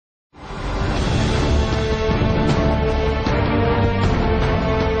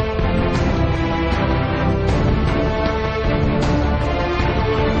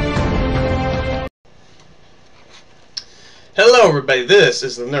Hello everybody, this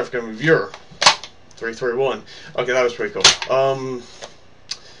is the Nerf Gun Reviewer 331. Okay, that was pretty cool.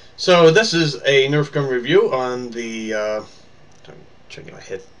 So this is a Nerf Gun review on the I'm trying to get my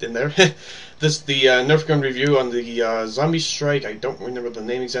head in there. This is the Nerf Gun review on the Zombie Strike. I don't remember the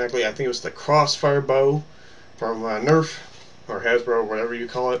name exactly. I think it was the CrossFire Bow from Nerf or Hasbro, whatever you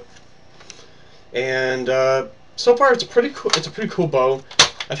call it. And so far it's a pretty cool bow.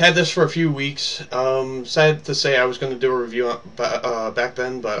 I've had this for a few weeks. Sad to say I was going to do a review back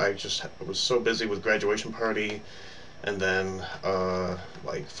then, but I was so busy with graduation party, and then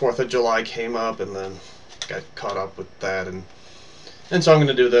like 4th of July came up, and then got caught up with that, and so I'm going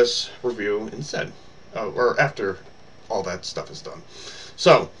to do this review instead, or after all that stuff is done.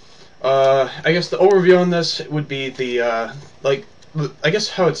 So I guess the overview on this would be the I guess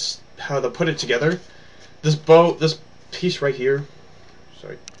how to put it together. This bow, this piece right here.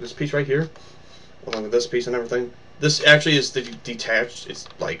 Sorry, this piece right here, along with this piece and everything. This actually is detached. It's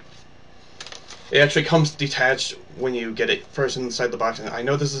like, it actually comes detached when you get it first inside the box. And I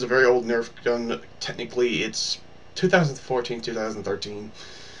know this is a very old Nerf gun. Technically, it's 2014, 2013,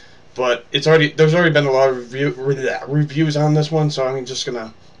 but there's already been a lot of reviews on this one, so I'm just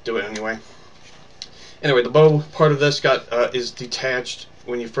gonna do it anyway. Anyway, the bow part of this is detached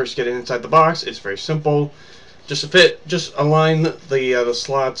when you first get it inside the box. It's very simple. Just align the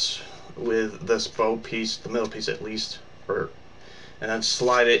slots with this bow piece, the middle piece at least, and then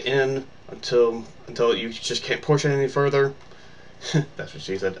slide it in until you just can't push it any further. That's what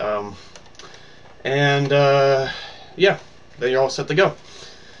she said. Yeah, then you're all set to go.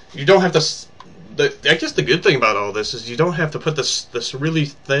 You don't have to. I guess the good thing about all this is you don't have to put this really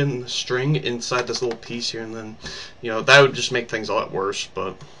thin string inside this little piece here, and then that would just make things a lot worse.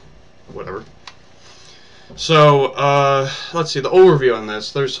 But whatever. So, let's see, the overview on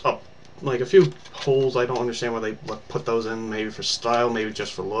this. There's like a few holes. I don't understand why they put those in. Maybe for style, maybe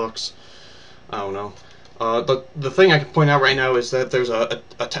just for looks. I don't know. The thing I can point out right now is that there's a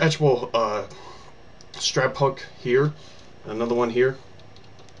attachable strap hook here. Another one here.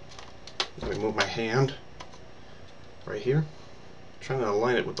 Let me move my hand. Right here. I'm trying to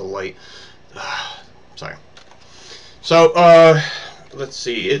align it with the light. Sorry. So, let's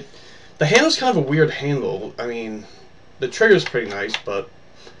see. The handle's kind of a weird handle. I mean, the trigger's pretty nice, but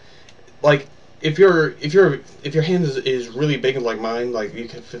like if your hand is really big like mine, like you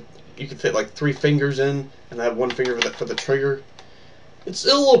can fit like 3 fingers in and have 1 finger for the trigger. It's a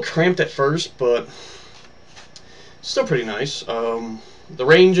little cramped at first, but still pretty nice. The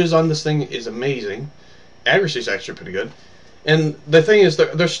ranges on this thing is amazing. Accuracy's actually pretty good. And the thing is,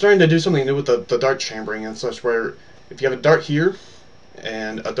 they're starting to do something new with the dart chambering and such, where if you have a dart here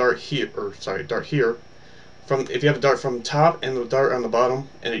and a dart here, dart here, if you have a dart from the top and the dart on the bottom,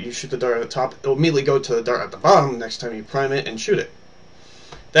 and you shoot the dart at the top, it'll immediately go to the dart at the bottom next time you prime it and shoot it.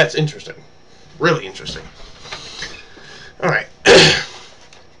 That's interesting. Really interesting. Alright.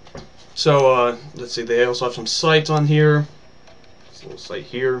 So, let's see, they also have some sights on here. This little sight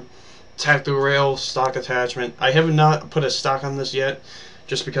here. Tactical rail, stock attachment. I have not put a stock on this yet,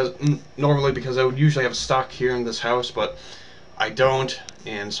 just because, normally because I would usually have a stock here in this house, but I don't,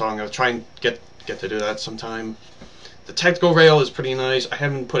 and so I'm going to try and get to do that sometime. The tactical rail is pretty nice. I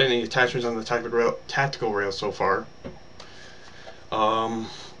haven't put any attachments on the tactical rail so far. I'm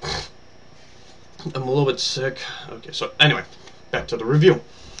a little bit sick. Okay, so anyway, back to the review.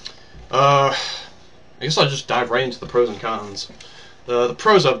 I guess I'll just dive right into the pros and cons. The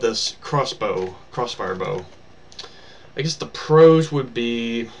pros of this crossfire bow. I guess the pros would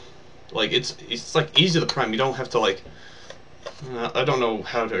be like it's like easy to prime. You don't have to like. I don't know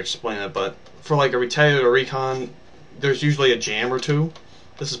how to explain it, but for like a retaliator or recon, there's usually a jam or two.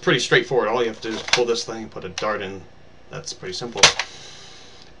 This is pretty straightforward. All you have to do is pull this thing and put a dart in. That's pretty simple.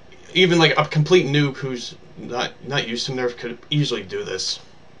 Even like a complete noob who's not used to Nerf could easily do this.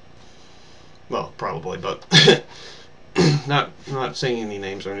 Well, probably, but not saying any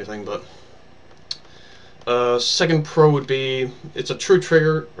names or anything. But second pro would be it's a true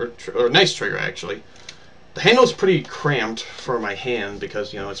trigger or nice trigger actually. The handle's pretty cramped for my hand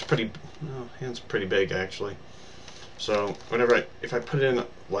because it's hand's pretty big actually. So if I put it in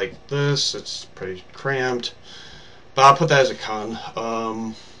like this, it's pretty cramped. But I'll put that as a con.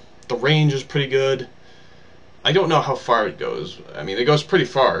 The range is pretty good. I don't know how far it goes. I mean, it goes pretty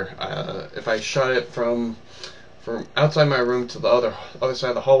far. If I shot it from outside my room to the other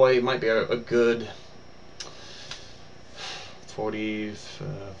side of the hallway, it might be a good 30,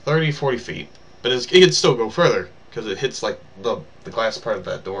 40 feet. But it could still go further because it hits like the glass part of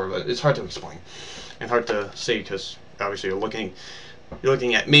that door. But it's hard to explain and hard to see because obviously you're looking You're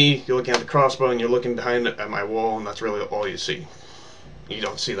looking at me, you're looking at the crossbow, and you're looking behind at my wall, and that's really all you see. You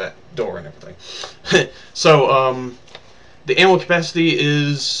don't see that door and everything. So, the ammo capacity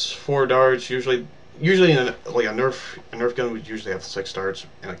is 4 darts. Usually in like a Nerf gun would usually have 6 darts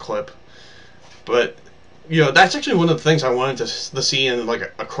and a clip. But that's actually one of the things I wanted to see in like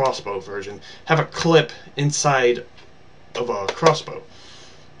a crossbow version. Have a clip inside of a crossbow.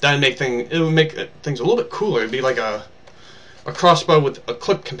 That would make things a little bit cooler. It'd be like a crossbow with a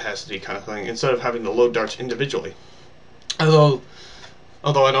clip capacity kind of thing, instead of having to load darts individually. Although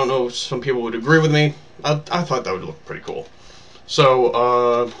I don't know if some people would agree with me, I thought that would look pretty cool.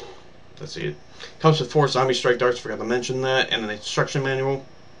 So, let's see. It comes with 4 zombie strike darts, forgot to mention that, and an instruction manual.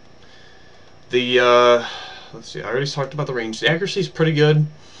 Let's see, I already talked about the range. The accuracy is pretty good.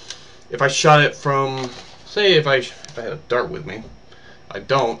 If I shot it from, say if I had a dart with me, I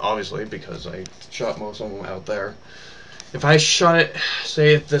don't, obviously, because I shot most of them out there. If I shot it,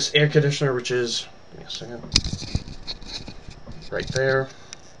 say at this air conditioner, which is, give me a second, right there.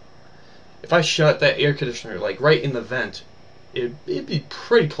 If I shot that air conditioner, like right in the vent, it'd be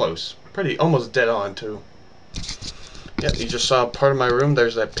pretty close. Almost dead on, too. Yep, you just saw part of my room.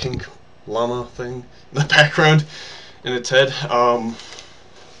 There's that pink llama thing in the background in its head.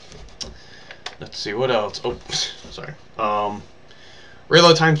 Let's see, what else? Oh, sorry.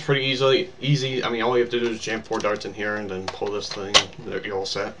 Reload time's pretty easy. I mean, all you have to do is jam 4 darts in here and then pull this thing. You're all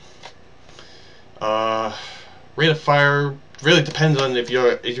set. Rate of fire really depends on if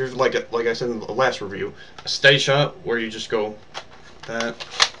you're like I said in the last review, a steady shot where you just go that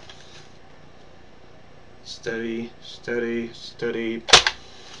steady, steady, steady,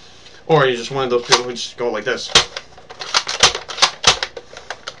 or you're just one of those people who just go like this.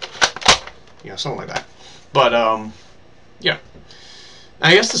 Something like that. But yeah.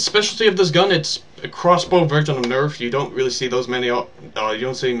 I guess the specialty of this gun, it's a crossbow version of Nerf. You don't really see those many. You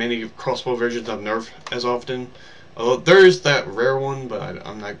don't see many crossbow versions of Nerf as often. Although there is that rare one, but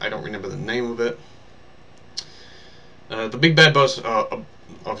I don't remember the name of it. The big bad bow's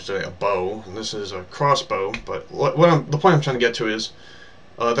obviously a bow, and this is a crossbow. But the point I'm trying to get to is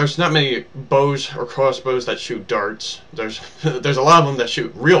there's not many bows or crossbows that shoot darts. There's a lot of them that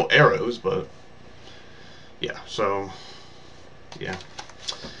shoot real arrows, but yeah. So yeah.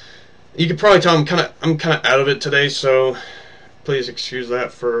 You can probably tell I'm kind of out of it today, so please excuse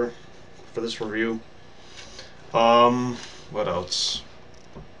that for this review. What else?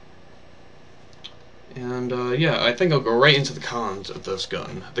 And yeah, I think I'll go right into the cons of this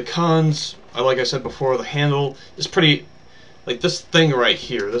gun. The cons, like I said before, the handle is pretty, like this thing right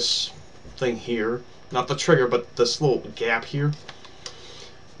here, this thing here, not the trigger, but this little gap here.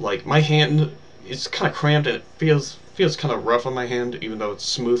 Like my hand, it's kind of cramped and it feels kind of rough on my hand, even though it's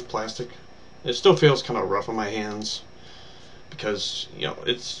smooth plastic. It still feels kind of rough on my hands because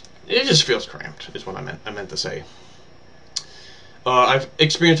it just feels cramped. Is what I meant to say. I've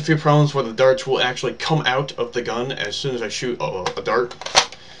experienced a few problems where the darts will actually come out of the gun as soon as I shoot a dart.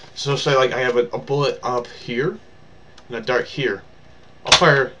 So say like I have a bullet up here and a dart here. I'll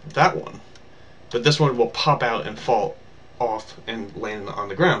fire that one, but this one will pop out and fall off and land on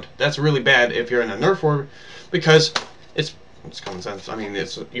the ground. That's really bad if you're in a Nerf war, because it's common sense. I mean,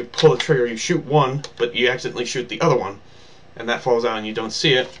 you pull the trigger, you shoot one, but you accidentally shoot the other one, and that falls out and you don't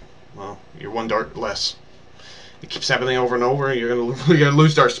see it. Well, you're 1 dart less. It keeps happening over and over, and you're gonna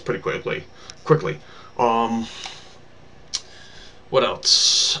lose darts pretty quickly. What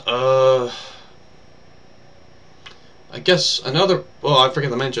else? I guess another. Well, I forgot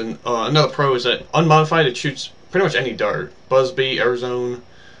to mention another pro is that unmodified, it shoots pretty much any dart. Buzzbee, Airzone,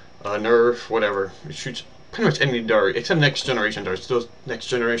 Nerf, whatever. It shoots pretty much any dart except next generation darts. Those next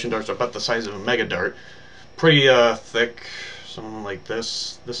generation darts are about the size of a mega dart, pretty thick, something like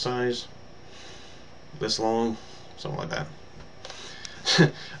this size, this long, something like that.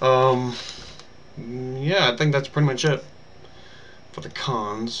 Yeah, I think that's pretty much it for the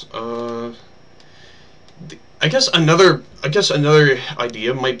cons. I guess another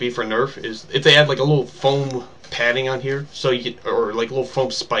idea might be for Nerf is if they add like a little foam padding on here, so you can, or like a little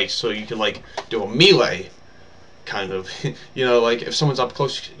foam spikes, so you can like do a melee kind of, like if someone's up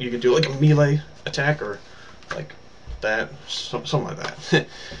close, you could do like a melee attack or like that, something like that.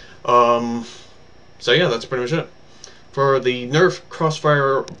 So yeah, that's pretty much it for the Nerf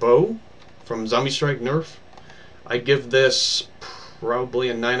Crossfire Bow from Zombie Strike Nerf. I give this probably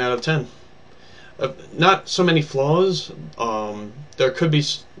a 9 out of 10. Not so many flaws. There could be,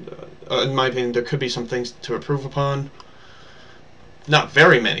 in my opinion, there could be some things to improve upon. Not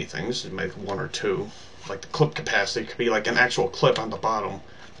very many things, maybe 1 or 2. Like the clip capacity could be like an actual clip on the bottom,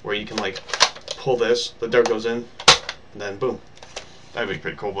 where you can like pull this, the dart goes in, and then boom, That'd be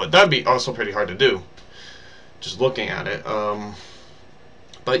pretty cool, but that'd be also pretty hard to do, just looking at it.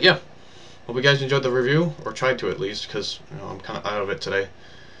 But yeah, hope you guys enjoyed the review, or tried to at least, because I'm kind of out of it today.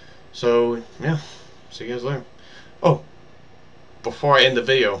 So yeah, see you guys later. Oh, before I end the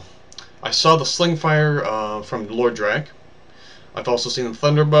video, I saw the Slingfire from Lord Drac. I've also seen the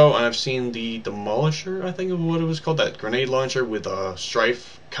Thunderbow, and I've seen the Demolisher, I think of what it was called, that grenade launcher with a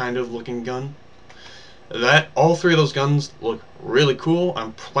strife kind of looking gun. All three of those guns look really cool.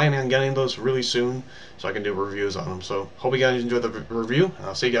 I'm planning on getting those really soon so I can do reviews on them. So hope you guys enjoyed the review, and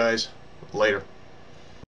I'll see you guys later.